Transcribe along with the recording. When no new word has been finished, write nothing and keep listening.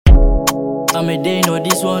I'm a day, no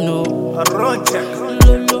this one, no. Roger.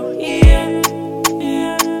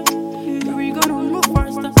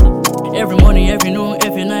 Every morning, every noon,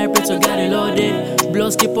 every night, pray to God the Lord day.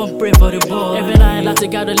 Bloods keep on praying for the boy. Every night, like to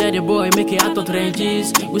gotta let the boy make it out of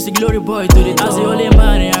trenches. We see glory boy do the as the only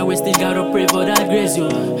man, and we still gotta pray for that grace, yo.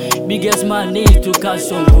 Biggest man need to catch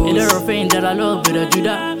some. A lot of things that I love, but I do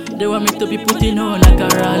that. They want me to be putting on like a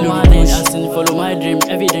rally. I still follow my dream.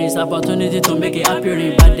 Every day is opportunity to make it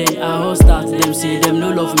appearing. But then I all start them see them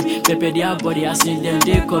no love me. Pepe their body, I see them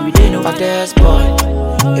they call me. They know Baddest boy,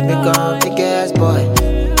 it become biggest boy.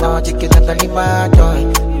 Now I chicken that I need my joy.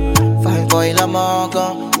 Fine boy, I'm all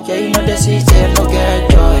gone. Yeah, you know the system no get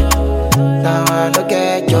joy. Now I no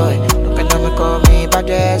get joy. Look at them call me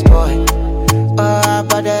baddest boy. Oh,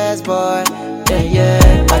 baddest boy.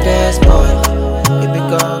 Yeah, baddest boy. It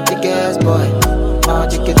become biggest boy. Now I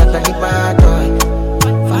chicken that I need my joy.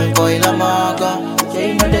 Fine boy, I'm all gone. Yeah,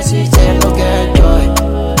 you know the system no get joy.